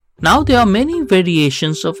Now there are many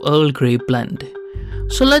variations of Earl Grey blend.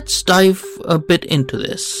 So let's dive a bit into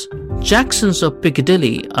this. Jackson's of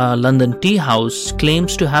Piccadilly, a London tea house,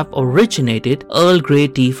 claims to have originated Earl Grey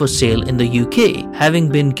tea for sale in the UK, having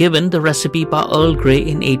been given the recipe by Earl Grey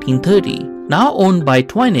in 1830. Now owned by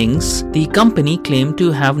Twinings, the company claimed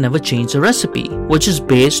to have never changed the recipe, which is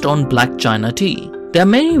based on black China tea. There are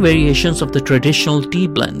many variations of the traditional tea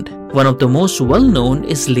blend. One of the most well-known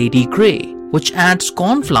is Lady Grey, which adds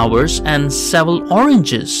cornflowers and several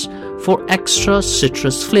oranges for extra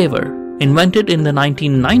citrus flavor. Invented in the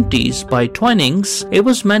 1990s by Twinings, it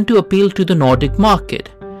was meant to appeal to the Nordic market.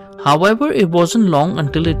 However, it wasn't long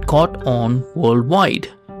until it caught on worldwide.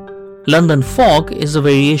 London Fog is a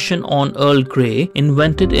variation on Earl Grey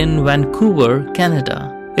invented in Vancouver,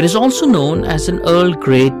 Canada. It is also known as an Earl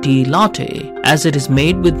Grey tea latte, as it is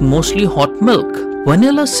made with mostly hot milk.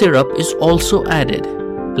 Vanilla syrup is also added.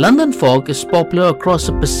 London Fog is popular across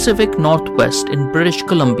the Pacific Northwest in British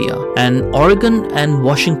Columbia and Oregon and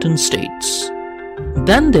Washington states.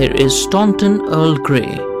 Then there is Staunton Earl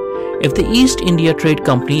Grey. If the East India Trade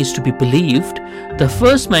Company is to be believed, the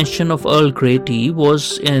first mention of Earl Grey tea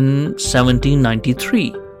was in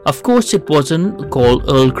 1793. Of course, it wasn't called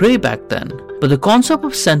Earl Grey back then, but the concept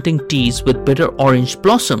of scenting teas with bitter orange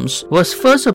blossoms was first